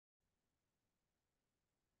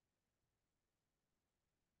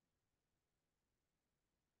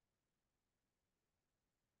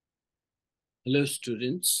Hello,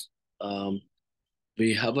 students. Um,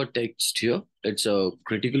 we have a text here. It's a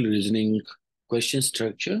critical reasoning question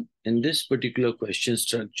structure. In this particular question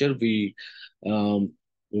structure, um,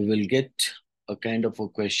 we will get a kind of a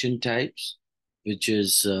question types, which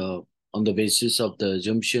is on the basis of the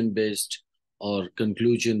assumption-based or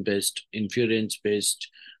conclusion-based, inference-based,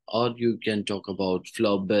 or you can talk about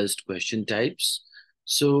flaw-based question types.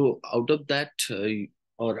 So out of that,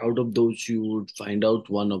 or out of those, you would find out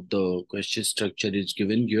one of the question structure is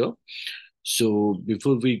given here. So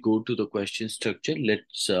before we go to the question structure,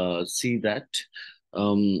 let's see that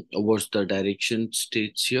what's the direction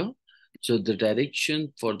states here. So the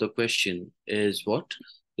direction for the question is what?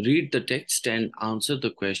 Read the text and answer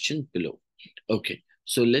the question below. Okay,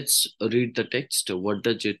 so let's read the text. What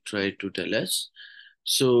does it try to tell us?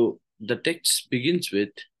 So the text begins with,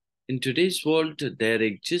 in today's world, there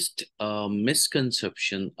exists a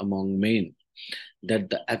misconception among men that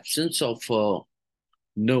the absence of a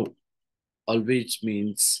no always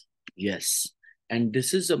means yes. And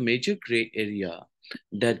this is a major gray area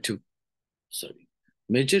that, sorry,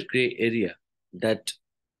 major gray area that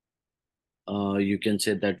you can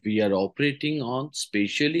say that we are operating on,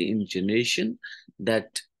 especially in generation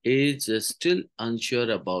that is still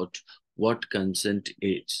unsure about what consent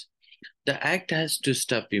is. The act has to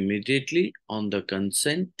stop immediately on the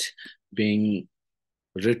consent being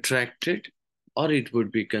retracted, or it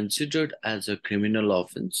would be considered as a criminal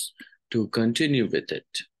offense to continue with it.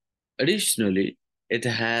 Additionally, it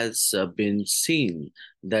has been seen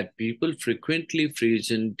that people frequently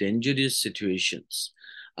freeze in dangerous situations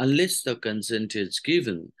unless the consent is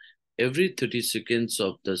given every 30 seconds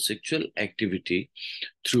of the sexual activity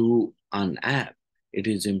through an app. It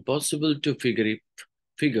is impossible to figure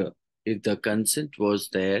if the consent was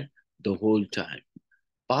there the whole time.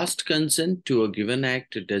 Past consent to a given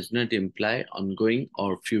act does not imply ongoing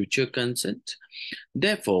or future consent.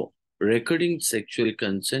 Therefore, recording sexual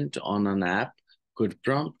consent on an app could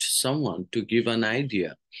prompt someone to give an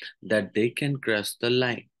idea that they can cross the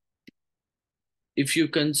line. If you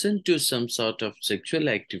consent to some sort of sexual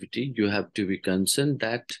activity, you have to be concerned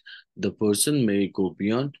that the person may go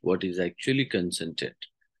beyond what is actually consented.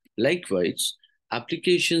 Likewise,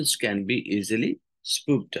 applications can be easily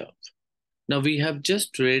spoofed off. Now we have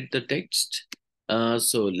just read the text.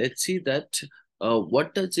 So let's see that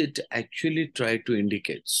what does it actually try to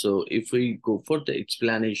indicate. So if we go for the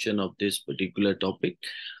explanation of this particular topic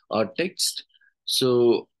or text,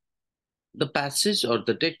 so the passage or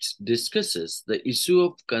the text discusses the issue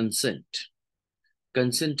of consent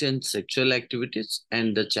in sexual activities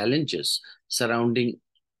and the challenges surrounding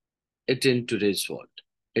it in today's world.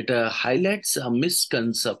 It highlights a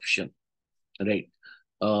misconception, right?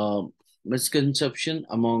 uh, Misconception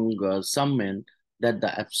among some men that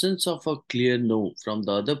the absence of a clear no from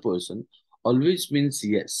the other person always means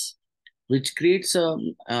yes, which creates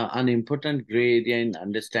an important gray area in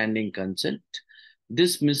understanding consent.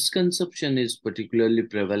 This misconception is particularly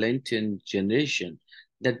prevalent in generation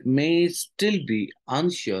that may still be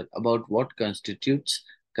unsure about what constitutes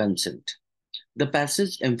consent. The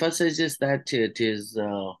passage emphasizes that it is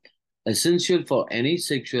essential for any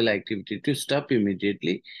sexual activity to stop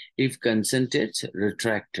immediately if consent is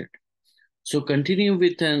retracted. So continue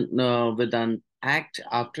with an act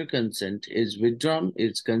after consent is withdrawn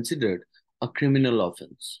is considered a criminal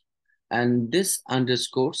offense. And this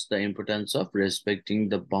underscores the importance of respecting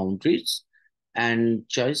the boundaries and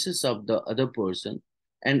choices of the other person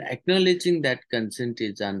and acknowledging that consent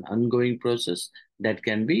is an ongoing process that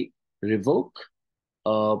can be revoked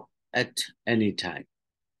uh, at any time,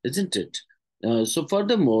 isn't it? So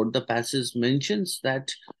furthermore, the passage mentions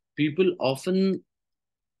that people often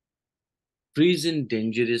freeze in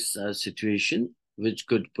dangerous situation, which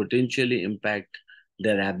could potentially impact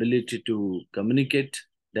their ability to communicate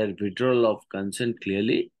their withdrawal of consent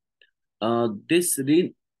clearly. Uh, this,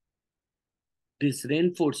 re- this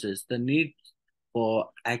reinforces the need for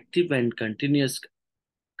active and continuous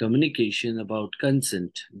communication about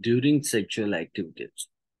consent during sexual activities.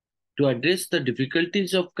 To address the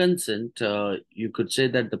difficulties of consent, you could say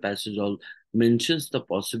that the passage all mentions the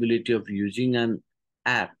possibility of using an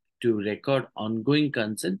app to record ongoing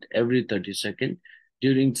consent every 30 seconds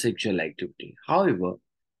during sexual activity. However,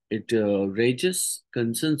 it raises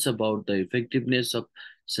concerns about the effectiveness of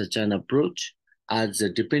such an approach, as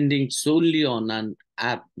depending solely on an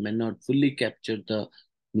app may not fully capture the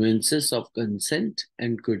nuances of consent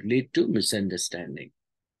and could lead to misunderstanding.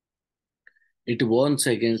 It warns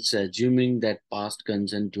against assuming that past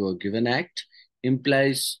consent to a given act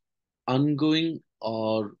implies ongoing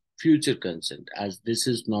or future consent, as this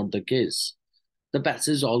is not the case. The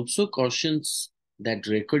passage also cautions that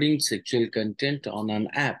recording sexual content on an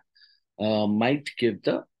app might give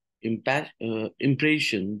the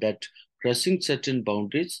impression that crossing certain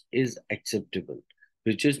boundaries is acceptable,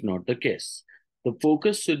 which is not the case. The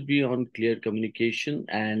focus should be on clear communication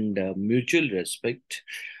and mutual respect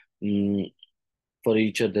mm, for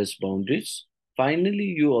each other's boundaries.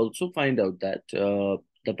 Finally, you also find out that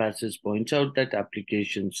the passage points out that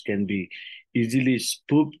applications can be easily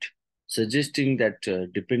spoofed, suggesting that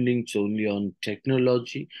depending solely on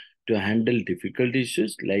technology to handle difficult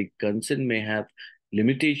issues like consent may have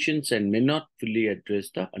limitations and may not fully address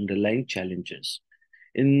the underlying challenges.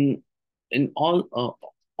 In in all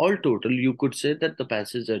total, you could say that the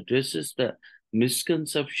passage addresses the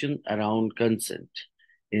misconception around consent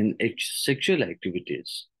in sexual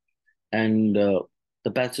activities, and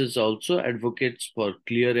the passage also advocates for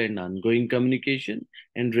clear and ongoing communication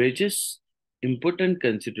and raises important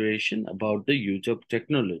consideration about the use of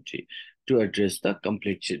technology to address the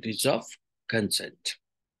complexities of consent.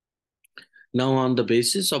 Now, on the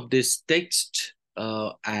basis of this text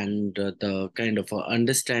and the kind of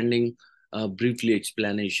understanding, briefly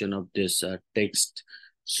explanation of this text,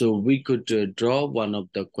 so we could draw one of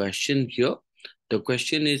the question here. The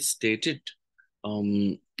question is stated,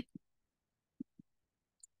 we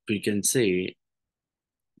can say,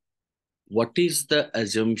 what is the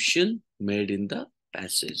assumption made in the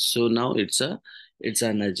passage? So now it's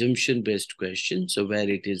an assumption based question. So where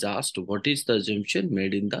it is asked, what is the assumption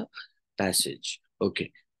made in the passage?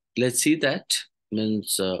 Okay, let's see that.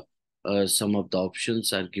 Means some of the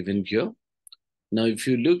options are given here. Now, if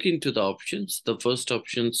you look into the options, the first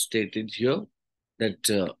option stated here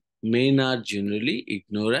that men are generally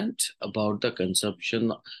ignorant about the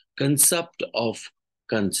concept of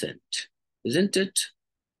consent, isn't it?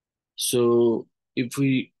 So if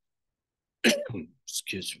we,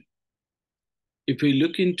 excuse me, if we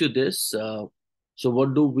look into this, so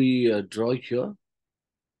what do we draw here?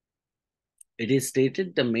 It is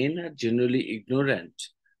stated the men are generally ignorant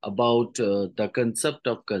about the concept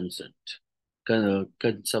of concept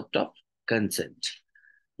of consent.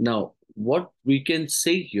 Now, what we can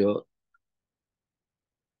say here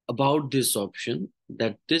about this option,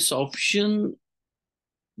 that this option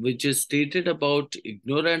which is stated about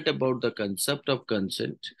ignorant about the concept of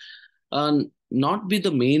consent not be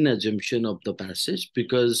the main assumption of the passage,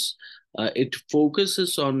 because it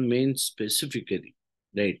focuses on men specifically,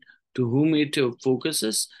 right? To whom it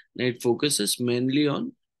focuses mainly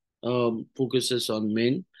on focuses on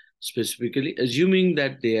men specifically, assuming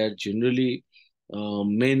that they are generally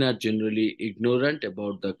men are generally ignorant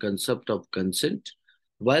about the concept of consent.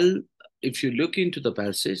 While if you look into the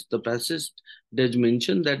passage does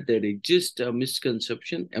mention that there exists a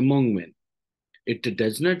misconception among men. It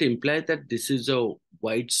does not imply that this is a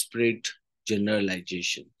widespread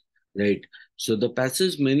generalization, right? So the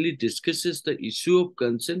passage mainly discusses the issue of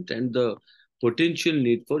consent and the potential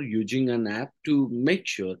need for using an app to make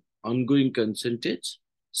sure ongoing consent is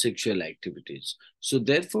sexual activities. So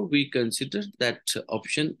therefore, we consider that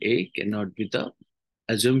option A cannot be the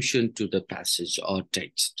assumption to the passage or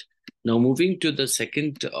text. Now, moving to the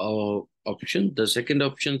second option, the second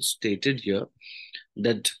option stated here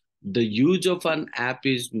that the use of an app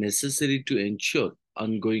is necessary to ensure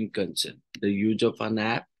ongoing consent. The use of an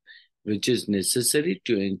app which is necessary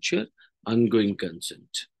to ensure ongoing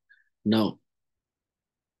consent. Now,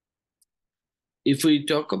 if we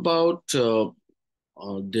talk about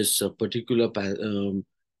this particular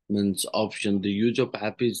means option, the use of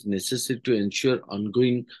app is necessary to ensure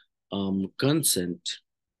ongoing consent.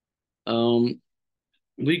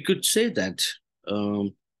 We could say that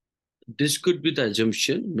this could be the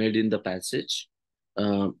assumption made in the passage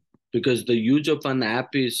because the use of an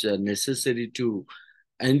app is necessary to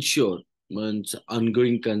ensure one's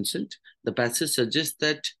ongoing consent. The passage suggests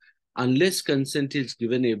that unless consent is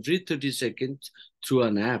given every 30 seconds through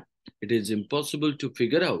an app, it is impossible to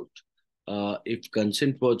figure out if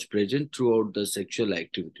consent was present throughout the sexual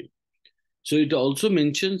activity. So it also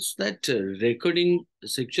mentions that recording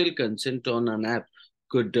sexual consent on an app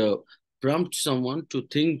could prompt someone to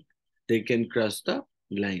think they can cross the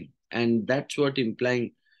line. And that's what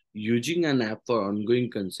implying using an app for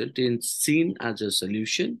ongoing consent is seen as a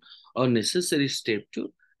solution or necessary step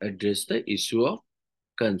to address the issue of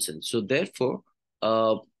consent. So therefore,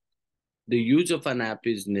 the use of an app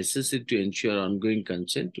is necessary to ensure ongoing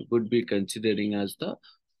consent would be considering as the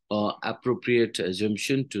appropriate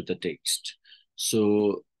assumption to the text.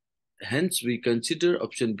 So hence we consider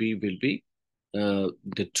option B will be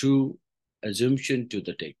the true assumption to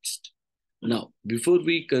the text. Now, before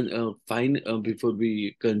we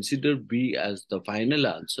consider B as the final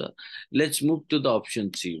answer, let's move to the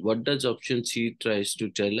option C. What does option C tries to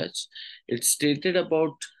tell us? It's stated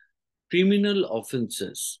about criminal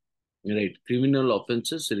offenses, right? Criminal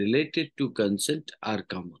offenses related to consent are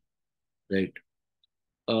common, right?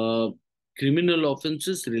 Uh, Criminal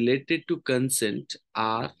offenses related to consent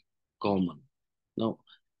are common. Now,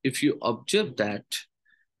 if you observe that,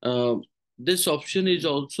 uh, this option is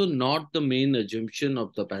also not the main assumption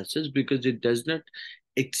of the passage because it does not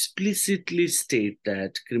explicitly state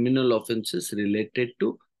that criminal offenses related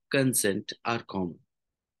to consent are common.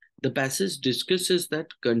 The passage discusses that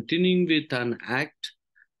continuing with an act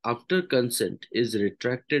after consent is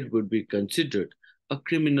retracted would be considered a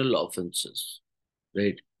criminal offenses,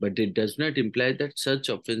 right? But it does not imply that such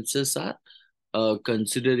offenses are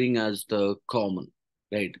considering as the common,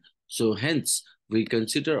 right? So hence, we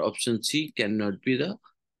consider option C cannot be the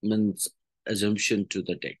means assumption to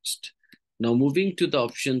the text. Now moving to the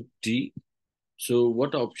option D. So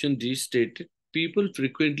what option D stated? People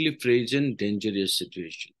frequently phrase in dangerous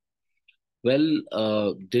situation.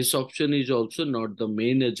 Well, this option is also not the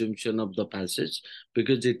main assumption of the passage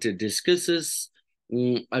because it discusses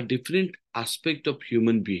a different aspect of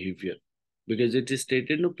human behavior. Because it is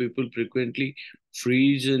stated, no, people frequently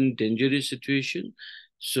freeze in dangerous situation.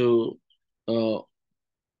 So, uh,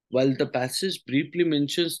 while the passage briefly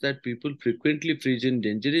mentions that people frequently freeze in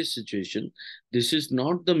dangerous situation, this is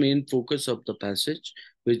not the main focus of the passage,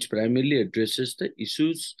 which primarily addresses the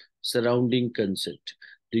issues surrounding consent.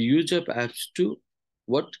 The use of apps to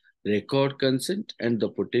what record consent and the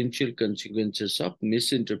potential consequences of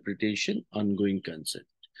misinterpretation ongoing consent.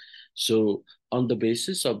 So on the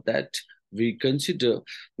basis of that, we consider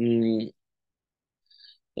the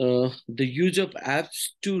use of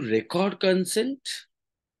apps to record consent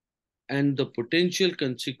and the potential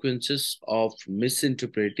consequences of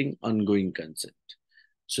misinterpreting ongoing consent.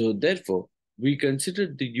 So therefore, we consider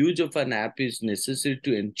the use of an app is necessary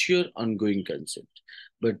to ensure ongoing consent.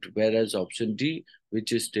 But whereas option D,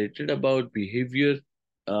 which is stated about behavior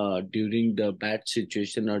during the bad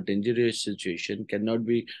situation or dangerous situation, cannot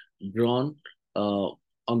be drawn uh,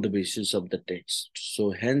 on the basis of the text.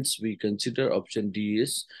 So hence, we consider option D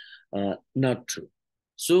is not true.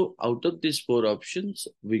 So out of these four options,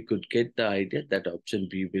 we could get the idea that option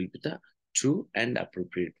B will be the true and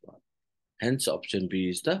appropriate one. Hence, option B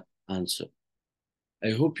is the answer.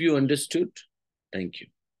 I hope you understood. Thank you.